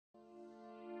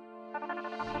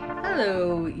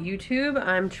Hello YouTube,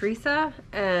 I'm Teresa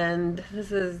and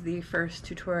this is the first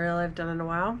tutorial I've done in a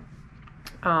while.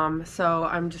 So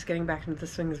I'm just getting back into the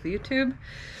swings of YouTube.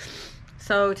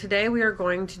 So today we are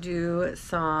going to do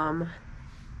some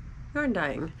yarn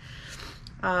dyeing.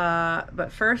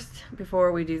 But first,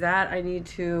 before we do that, I need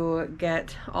to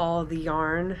get all the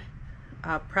yarn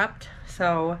prepped.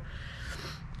 So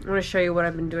I'm going to show you what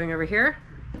I've been doing over here.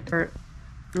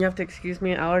 You have to excuse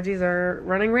me, allergies are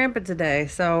running rampant today,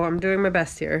 so I'm doing my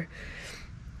best here.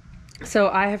 So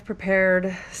I have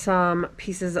prepared some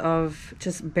pieces of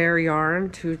just bare yarn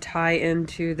to tie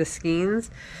into the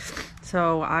skeins.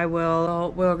 So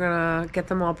we're gonna get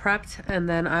them all prepped and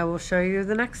then I will show you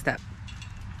the next step.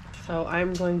 So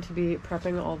I'm going to be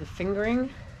prepping all the fingering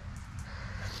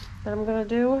that I'm gonna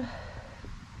do.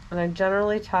 And I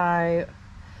generally tie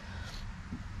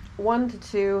 1 to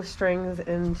 2 strings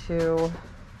into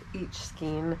each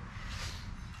skein.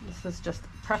 This is just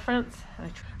preference.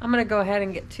 I'm gonna go ahead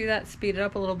and get to that, speed it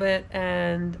up a little bit,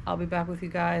 and I'll be back with you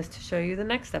guys to show you the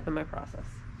next step in my process.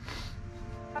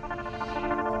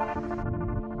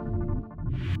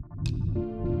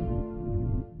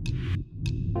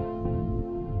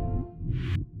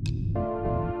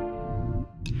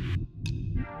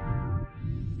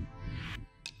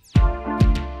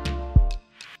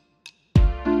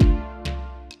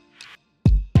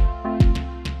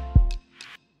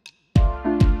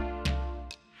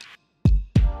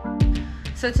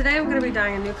 So today I'm going to be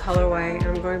dyeing a new colorway.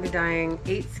 I'm going to be dyeing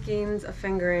 8 skeins of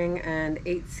fingering and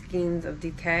 8 skeins of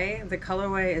decay. The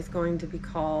colorway is going to be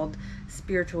called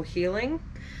Spiritual Healing.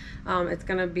 It's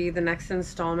going to be the next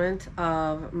installment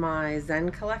of my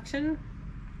Zen collection.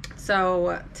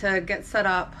 So to get set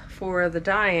up for the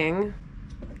dyeing,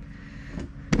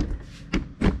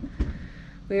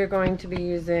 we are going to be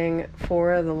using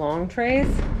 4 of the long trays.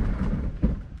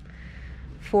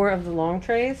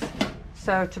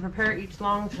 So to prepare each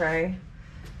long tray,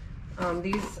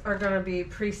 these are going to be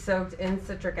pre-soaked in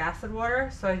citric acid water.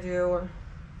 So I do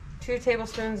 2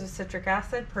 tablespoons of citric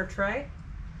acid per tray.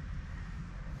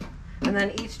 And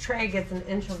then each tray gets 1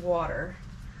 inch of water.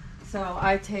 So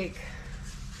I take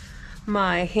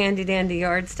my handy dandy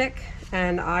yardstick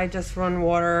and I just run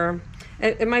water.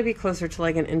 It might be closer to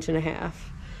like 1.5 inches.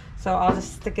 So I'll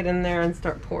just stick it in there and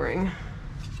start pouring.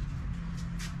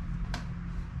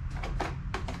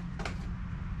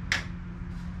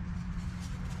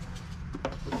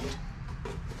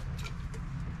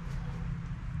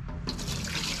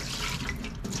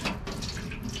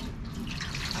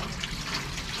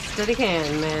 Steady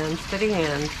hand, man, steady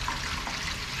hand.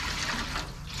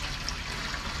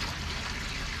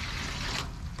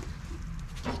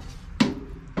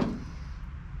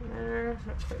 There,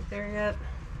 not quite there yet.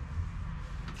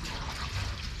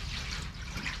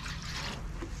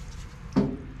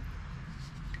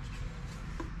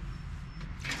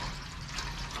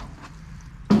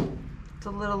 It's a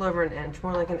little over 1 inch,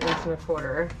 more like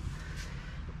 1.25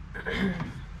 inches.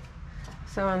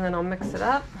 So, and then I'll mix it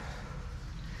up.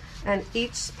 And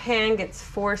each pan gets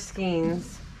 4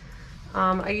 skeins.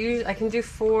 I can do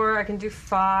 4, I can do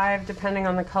 5 depending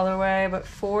on the colorway, but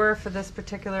 4 for this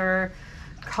particular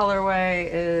colorway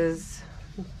is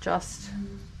just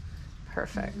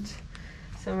perfect.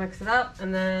 So mix it up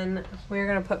and then we're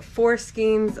gonna put 4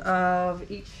 skeins of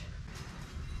each.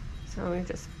 So we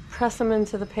just press them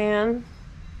into the pan.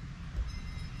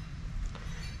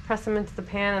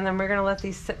 And then we're gonna let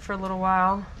these sit for a little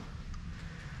while.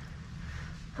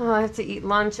 I have to eat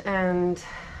lunch and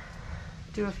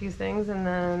do a few things, and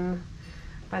then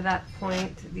by that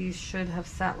point these should have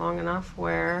sat long enough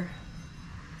where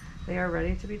they are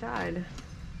ready to be dyed.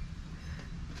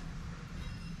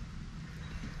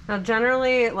 Now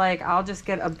generally, like, I'll just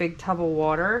get a big tub of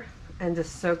water and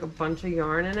just soak a bunch of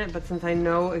yarn in it, but since I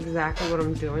know exactly what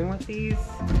I'm doing with these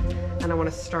and I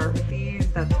want to start with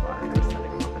these, that's why I'm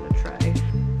setting them up in a tray.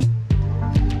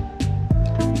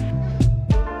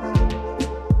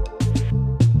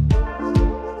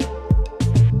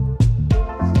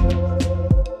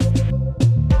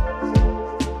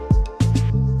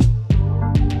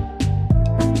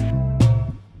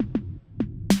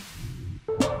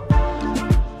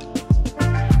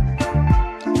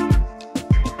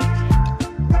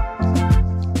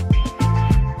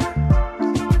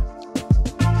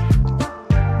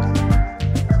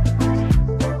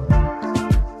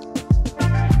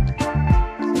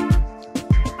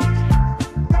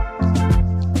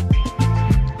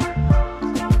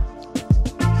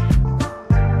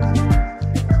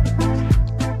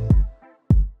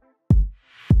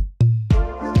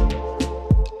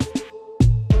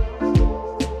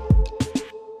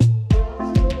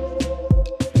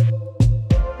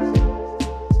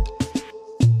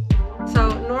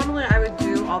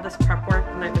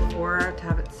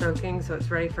 everything so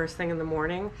it's ready first thing in the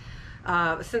morning.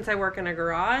 Since I work in a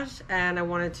garage and I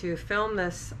wanted to film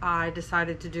this, I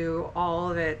decided to do all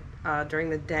of it during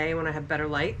the day when I have better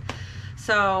light.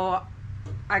 So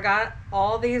I got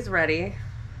all these ready.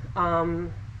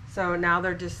 So now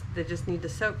they just need to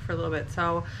soak for a little bit.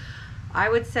 So I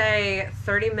would say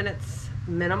 30 minutes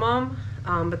minimum,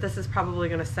 but this is probably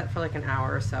going to set for like an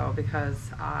hour or so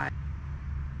because I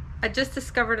just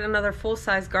discovered another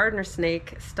full-size gardener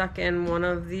snake stuck in one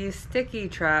of these sticky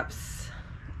traps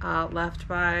left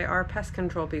by our pest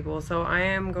control people. So I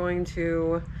am going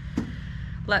to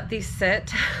let these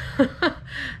sit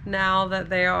now that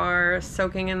they are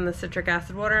soaking in the citric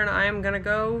acid water, and I am gonna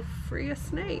go free a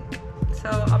snake. So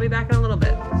I'll be back in a little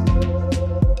bit.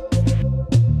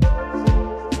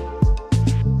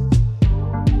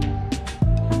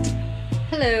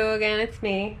 Hello again, it's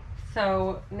me.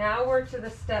 So now we're to the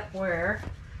step where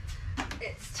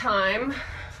it's time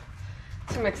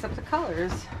to mix up the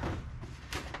colors.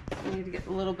 I need to get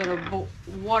a little bit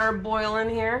of water boiling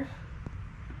here.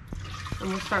 And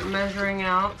we'll start measuring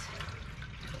out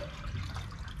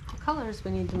the colors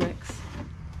we need to mix.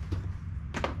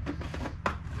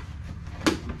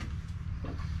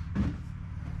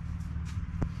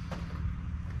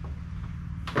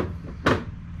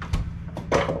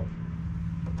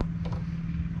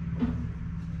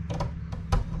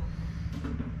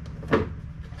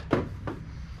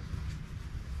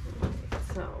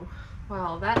 So,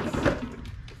 while that's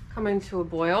coming to a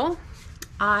boil,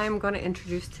 I'm going to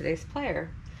introduce today's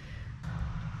player.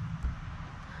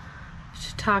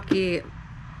 Shiitake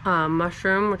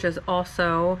mushroom, which is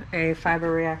also a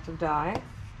fiber reactive dye.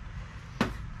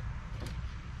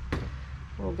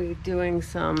 We'll be doing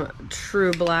some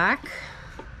true black.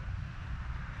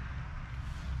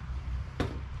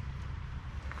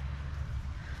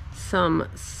 Some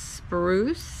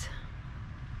spruce.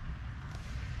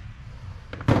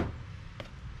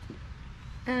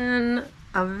 And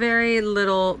a very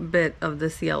little bit of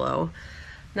this yellow.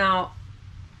 Now,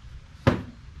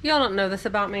 y'all don't know this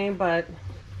about me, but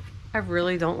I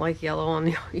really don't like yellow on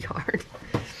the yard.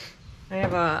 I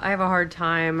have a hard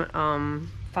time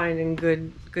finding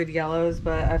good yellows,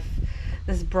 but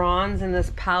this bronze and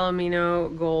this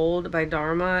Palomino gold by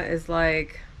Dharma is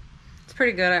like, it's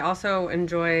pretty good. I also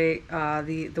enjoy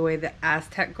the way the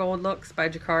Aztec gold looks by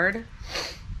Jacquard,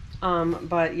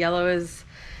 but yellow is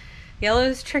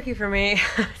tricky for me.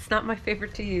 It's not my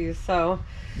favorite to use. So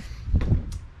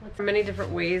there are many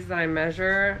different ways that I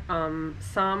measure.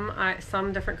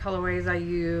 Some different colorways I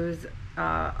use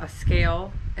a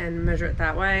scale and measure it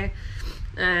that way,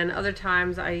 and other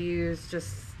times I use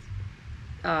just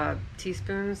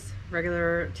teaspoons,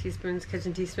 regular teaspoons,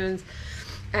 kitchen teaspoons.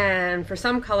 And for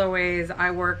some colorways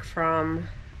I work from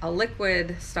a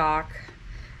liquid stock,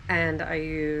 and I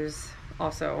use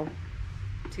also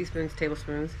teaspoons,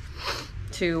 tablespoons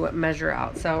to measure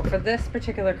out. So for this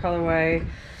particular colorway,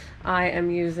 I am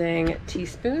using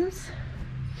teaspoons.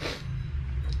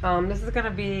 This is going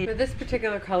to be, for this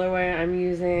particular colorway, I'm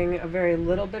using a very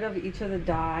little bit of each of the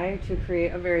dye to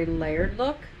create a very layered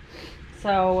look.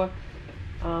 So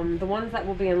the ones that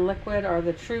will be in liquid are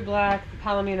the true black, the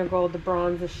Palomino gold, the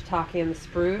bronze, the shiitake, and the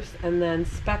spruce, and then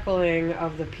speckling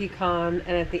of the pecan,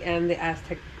 and at the end the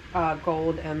Aztec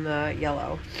gold and the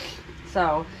yellow.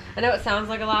 So I know it sounds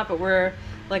like a lot, but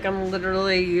I'm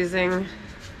literally using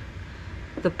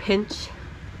the pinch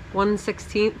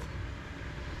 1/16.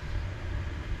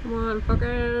 Come on,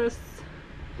 focus.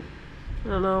 I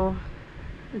don't know.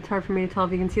 It's hard for me to tell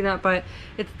if you can see that, but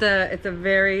it's a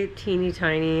very teeny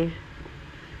tiny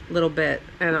little bit,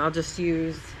 and I'll just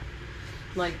use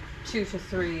like 2 to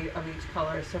 3 of each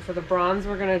color. So for the bronze,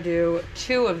 we're gonna do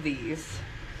 2 of these.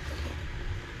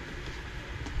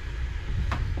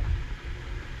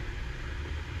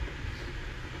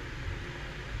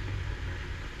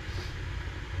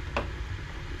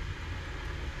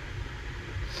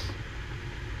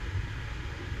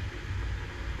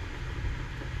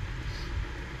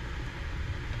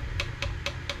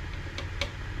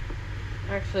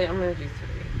 Actually, I'm going to do 3.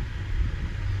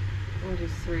 I'm going to do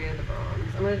 3 of the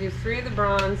bronze. I'm going to do 3 of the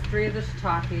bronze, 3 of the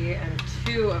shiitake, and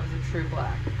 2 of the true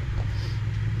black.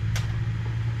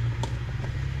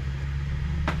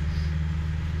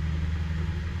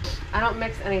 I don't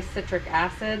mix any citric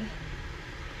acid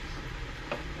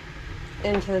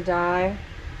into the dye,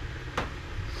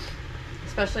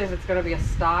 especially if it's going to be a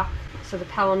stock. So the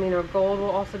Palomino gold will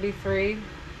also be 3.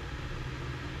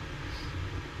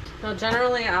 Now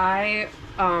generally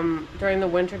during the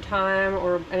winter time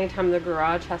or anytime the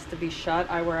garage has to be shut,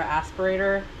 I wear an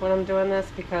aspirator when I'm doing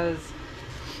this, because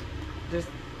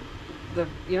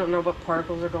you don't know what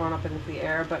particles are going up into the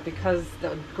air, but because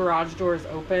the garage door is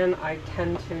open, I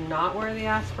tend to not wear the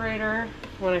aspirator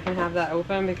when I can have that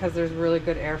open because there's really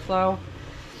good airflow.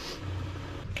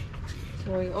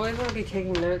 So we always want to be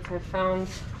taking notes. I found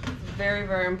very,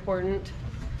 very important.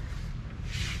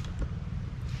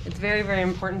 It's very, very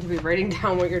important to be writing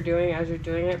down what you're doing as you're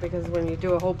doing it, because when you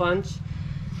do a whole bunch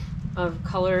of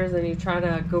colors and you try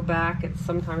to go back, it's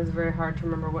sometimes very hard to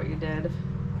remember what you did.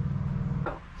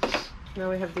 Oh, now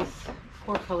we have these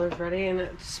 4 colors ready, and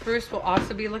spruce will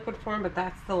also be liquid form, but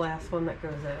that's the last one that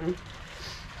goes in.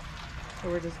 So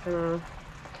we're just gonna,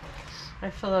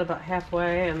 I fill it about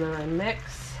halfway and then I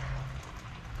mix.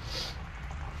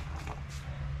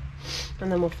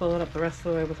 And then we'll fill it up the rest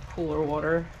of the way with cooler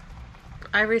water.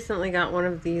 I recently got one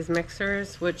of these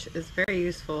mixers, which is very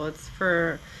useful. It's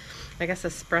for, I guess,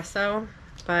 espresso,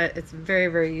 but it's very,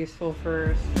 very useful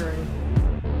for stirring.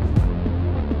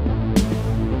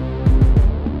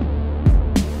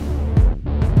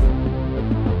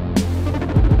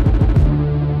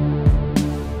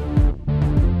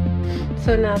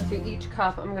 So now to each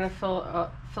cup, I'm going to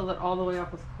fill it all the way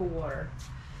up with cool water.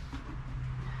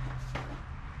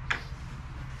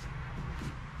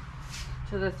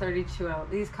 To the 32 ounce.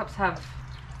 These cups have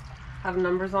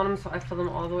numbers on them, so I fill them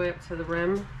all the way up to the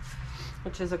rim,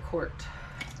 which is a quart.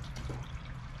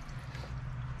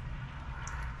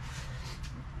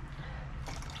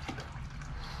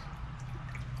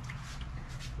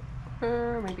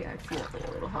 Or maybe I can make it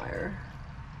a little higher.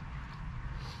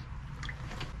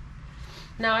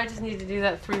 Now I just need to do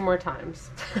that 3 more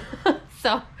times.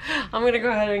 So I'm gonna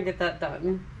go ahead and get that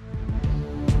done.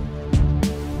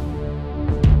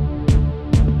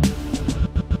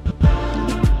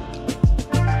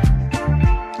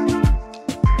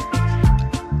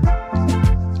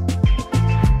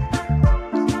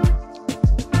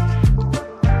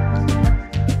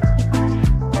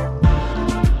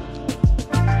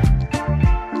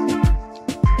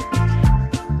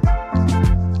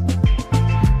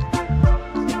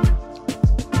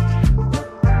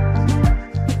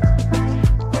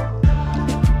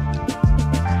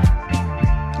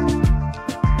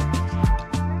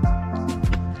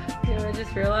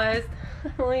 Realized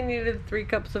I only needed 3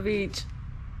 cups of each.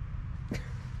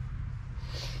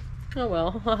 Oh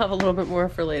well, I'll have a little bit more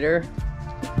for later.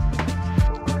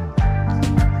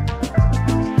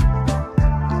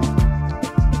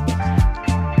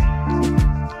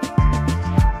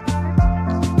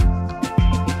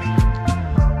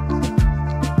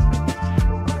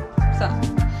 So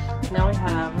now we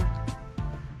have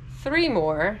 3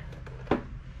 more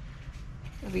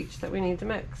of each that we need to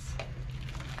mix.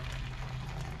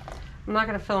 I'm not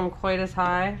going to fill them quite as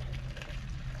high.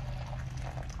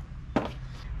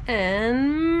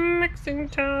 And mixing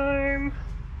time.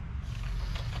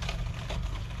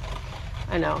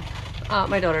 I know.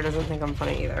 My daughter doesn't think I'm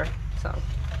funny either. So,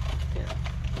 yeah.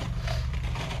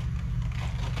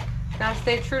 Gotta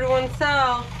stay true to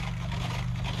oneself.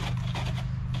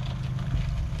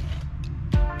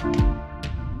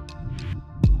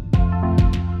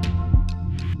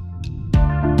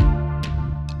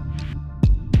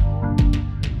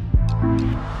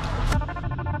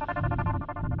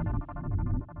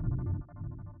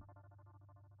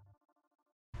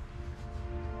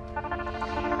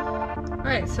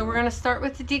 Alright, so we're going to start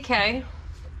with the decay.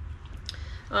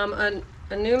 A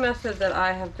new method that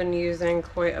I have been using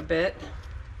quite a bit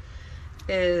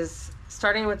is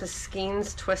starting with the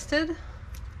skeins twisted.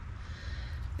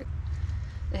 It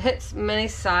hits many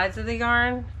sides of the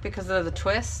yarn because of the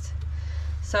twist,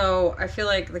 so I feel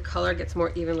like the color gets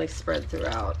more evenly spread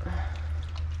throughout.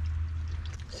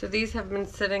 So these have been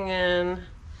sitting in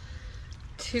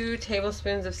 2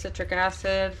 tablespoons of citric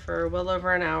acid for well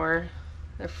over an hour.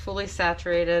 They're fully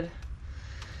saturated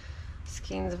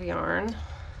skeins of yarn.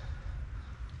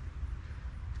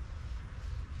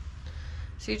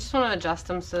 So you just want to adjust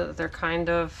them so that they're kind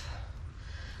of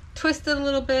twisted a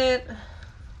little bit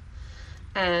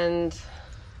and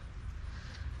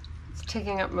it's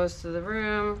taking up most of the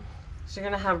room. So you're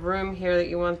going to have room here that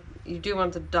you do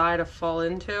want the dye to fall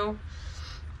into,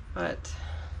 but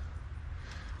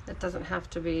it doesn't have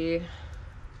to be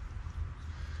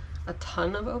a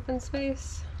ton of open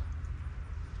space.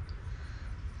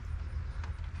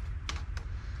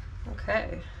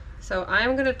 Okay, so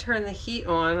I'm going to turn the heat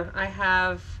on. I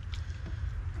have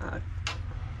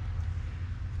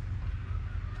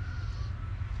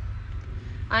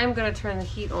I'm going to turn the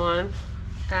heat on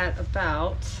at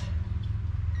about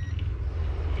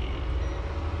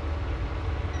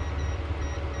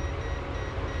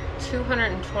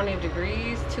 220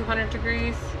 degrees, 200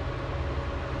 degrees.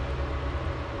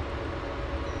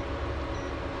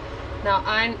 Now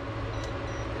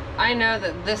I know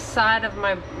that this side of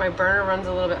my burner runs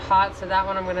a little bit hot, so that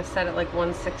one I'm gonna set at like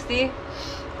 160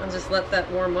 and just let that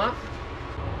warm up.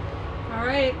 All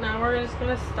right, now we're just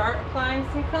gonna start applying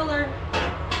some color.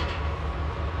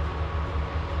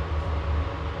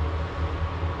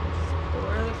 Just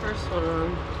pour the first one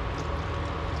on.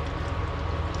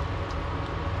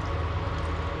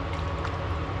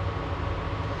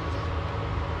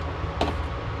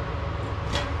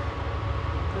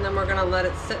 And then we're gonna let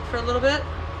it sit for a little bit.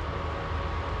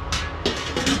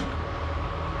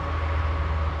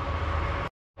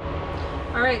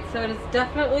 All right, so it is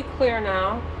definitely clear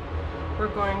now. We're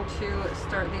going to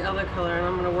start the other color, and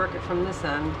I'm going to work it from this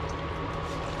end.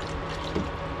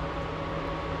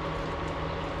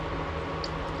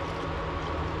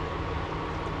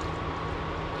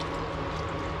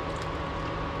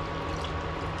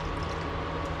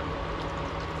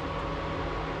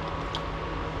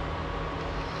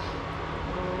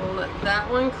 We'll let that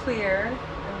one clear,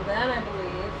 and then I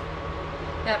believe,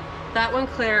 yep, that one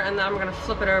clear, and then I'm going to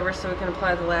flip it over so we can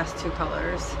apply the last two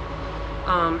colors.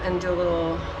 And do a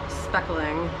little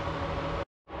speckling.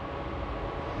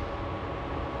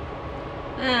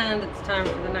 And it's time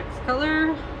for the next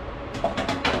color.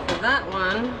 For that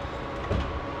one,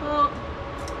 well,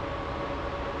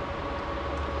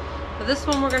 for this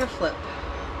one we're going to flip.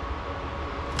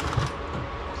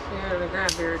 So you're going to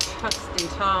grab your trusty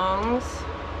tongs.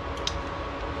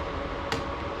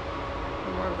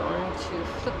 And we're going to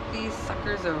flip these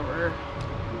suckers over.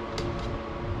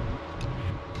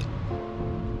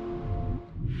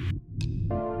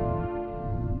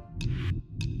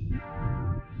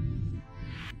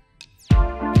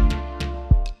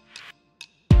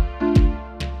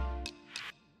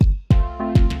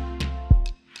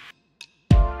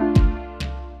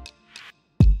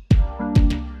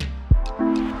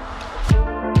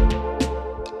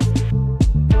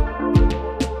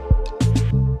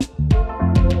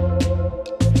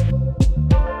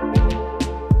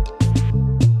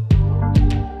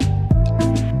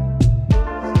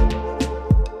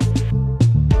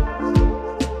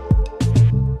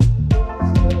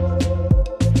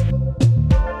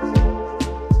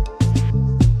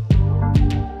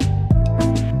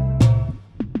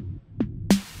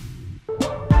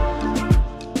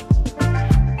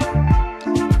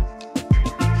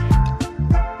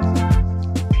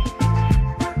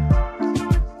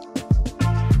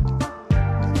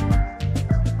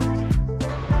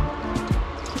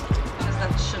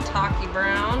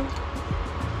 Brown.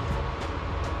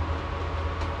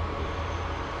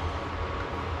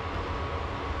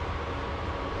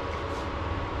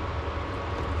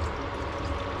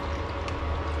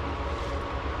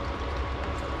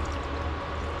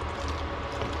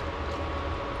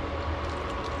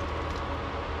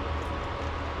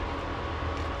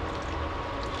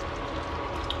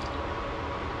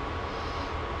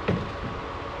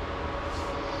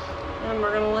 And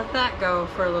we're going to let that go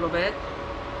for a little bit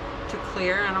to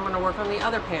clear, and I'm going to work on the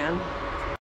other pan.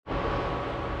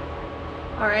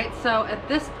 Alright, so at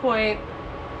this point,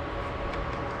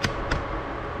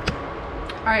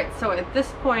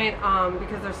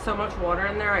 because there's so much water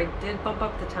in there, I did bump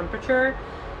up the temperature.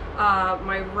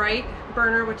 My right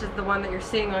burner, which is the one that you're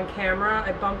seeing on camera,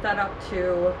 I bumped that up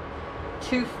to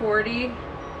 240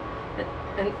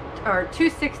 or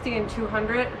 260 and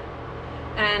 200.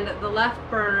 And the left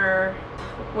burner,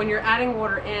 when you're adding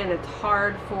water in, it's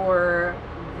hard for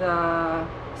the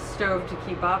stove to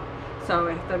keep up, so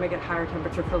I have to make it higher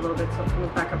temperature for a little bit so it comes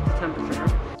back up to temperature.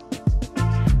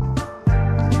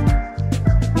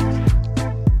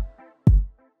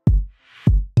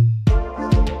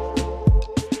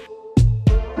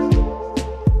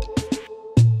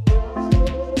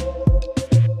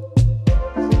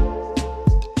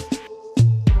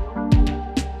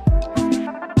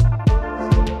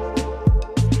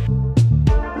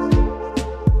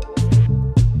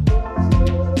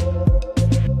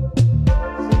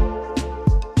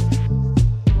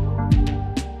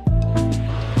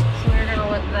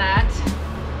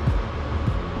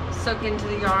 Soak into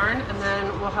the yarn, and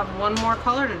then we'll have one more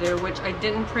color to do, which I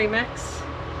didn't pre-mix.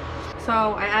 So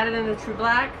I added in the True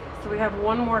Black, so we have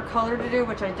one more color to do,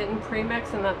 which I didn't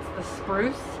pre-mix, and that's the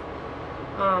Spruce.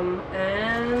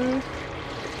 And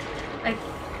I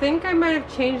think I might have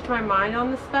changed my mind on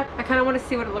the spec. I kind of want to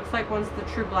see what it looks like once the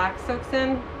True Black soaks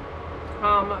in,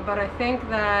 but I think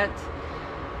that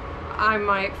I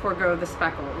might forego the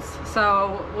speckles.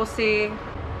 So we'll see.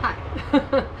 Hi.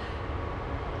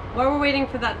 While we're waiting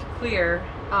for that to clear,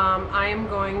 I am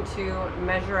going to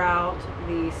measure out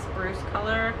the Spruce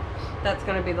color. That's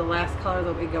going to be the last color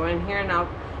that we go in here. Now,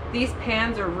 these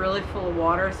pans are really full of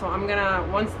water, so I'm gonna,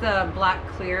 once the black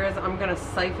clears, I'm gonna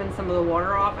siphon some of the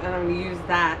water off and I'm gonna use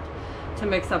that to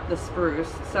mix up the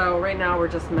spruce. So right now we're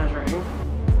just measuring.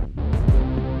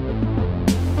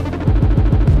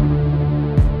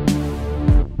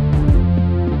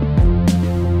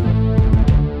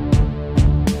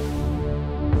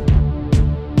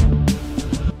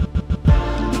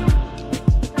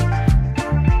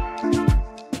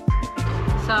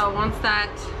 So once that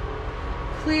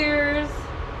clears,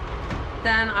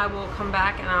 then I will come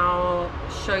back and I'll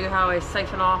show you how I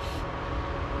siphon off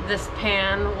this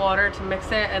pan water to mix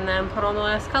it and then put on the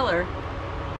last color.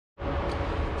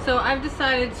 So I've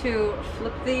decided to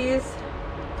flip these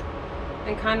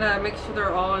and kind of make sure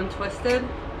they're all untwisted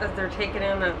as they're taking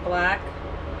in that black.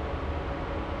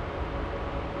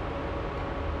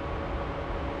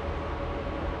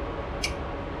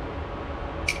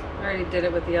 I already did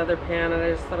it with the other pan and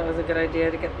I just thought it was a good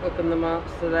idea to open them up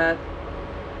so that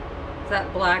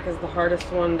that black is the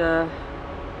hardest one to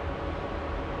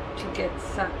get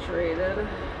saturated.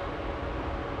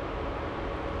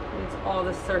 It's all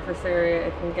the surface area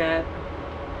it can get.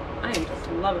 I am just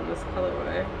loving this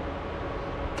colorway.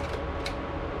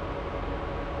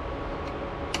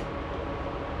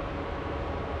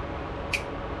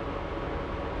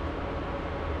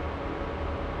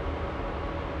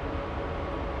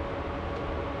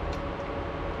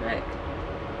 Right.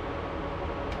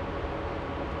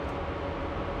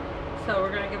 So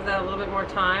we're going to give that a little bit more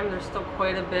time. There's still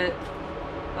quite a bit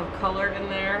of color in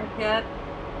there yet.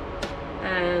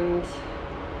 And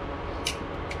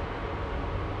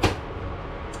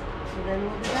then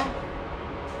we'll be back.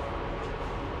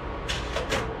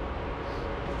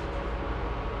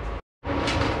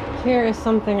 Here is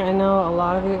something I know a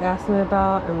lot of you asked me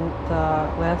about in the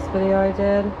last video I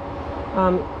did.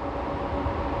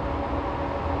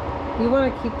 You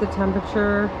want to keep the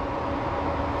temperature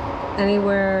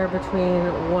anywhere between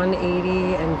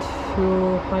 180 and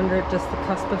 200, just the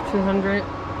cusp of 200.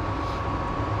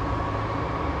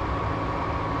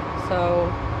 So,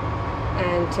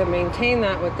 and to maintain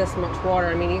that with this much water,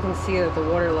 I mean, you can see that the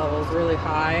water level is really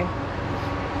high.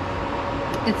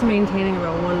 It's maintaining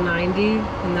about 190,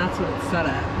 and that's what it's set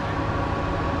at.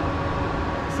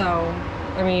 So,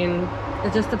 I mean,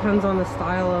 it just depends on the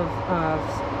style of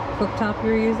cooktop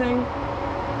you're using.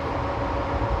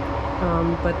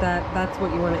 But that's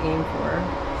what you want to aim for.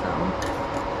 So,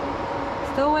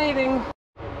 still waiting.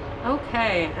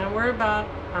 Okay, and we're about,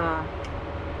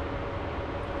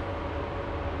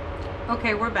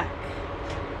 okay, we're back.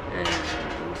 And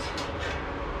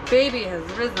baby has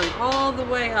risen all the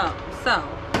way up. So,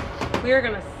 we are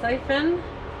gonna siphon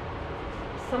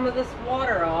some of this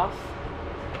water off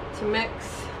to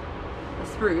mix the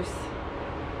spruce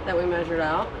that we measured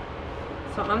out.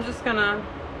 So I'm just gonna,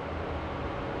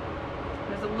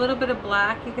 there's a little bit of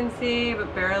black you can see,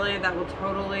 but barely. That will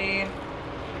totally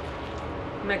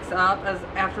mix up. As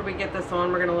after we get this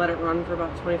on, we're gonna let it run for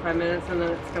about 25 minutes and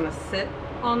then it's gonna sit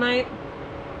all night.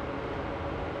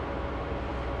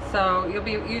 So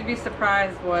you'd be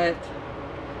surprised what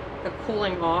the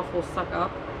cooling off will suck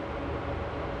up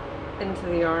into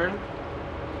the yarn.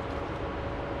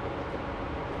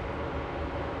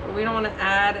 But we don't want to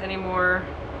add any more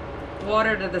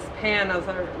water to this pan,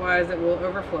 otherwise it will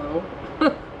overflow.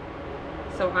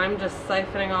 So I'm just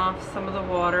siphoning off some of the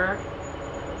water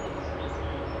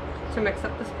to mix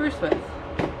up the spruce with.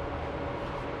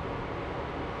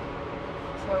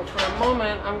 So for a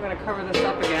moment, I'm going to cover this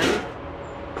up again.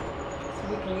 So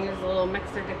we can use a little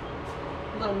mixer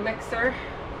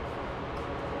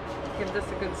give this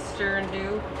a good stir and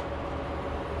do.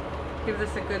 Give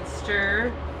this a good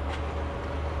stir.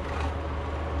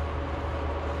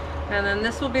 And then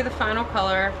this will be the final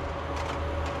color.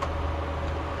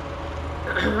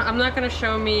 I'm not going to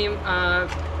show me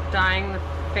dyeing the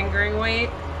fingering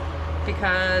weight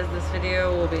because this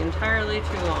video will be entirely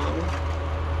too long.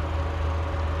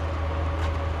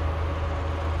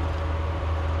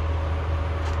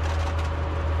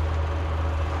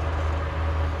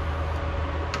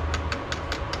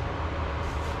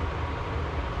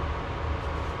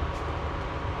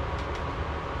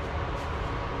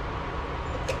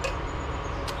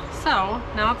 So,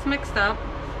 now it's mixed up.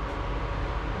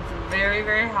 It's very,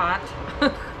 very hot.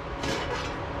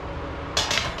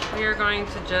 We are going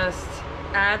to just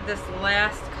add this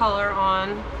last color on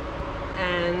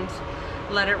and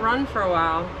let it run for a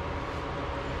while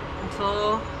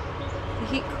until the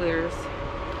heat clears.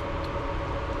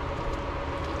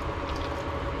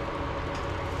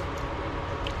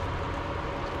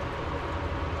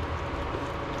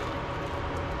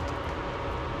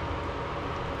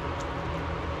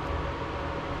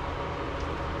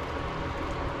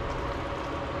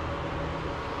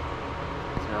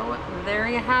 there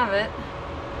you have it.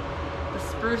 The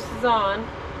spruce is on.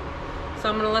 So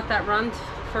I'm gonna let that run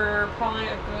for probably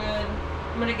a good,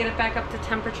 I'm gonna get it back up to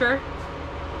temperature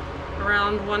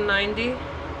around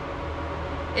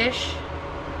 190-ish,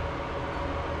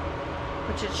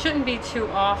 which it shouldn't be too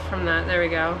off from that. There we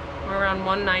go. We're around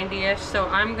 190-ish. So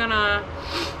I'm gonna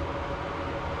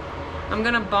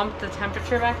bump the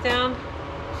temperature back down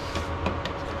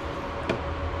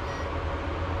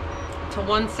to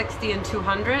 160 and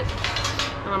 200.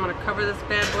 And I'm gonna cover this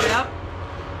bad boy up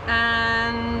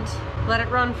and let it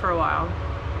run for a while.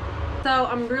 So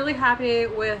I'm really happy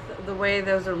with the way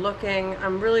those are looking.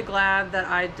 I'm really glad that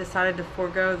I decided to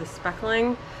forego the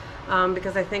speckling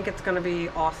because I think it's gonna be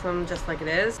awesome just like it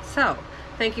is. So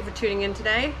thank you for tuning in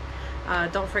today.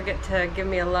 Don't forget to give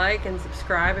me a like and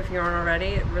subscribe if you aren't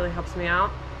already. It really helps me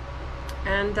out.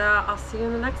 And I'll see you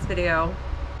in the next video.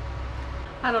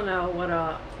 I don't know what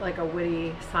a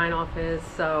witty sign off is,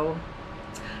 so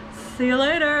see you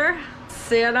later.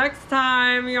 See you next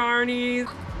time, yarnies.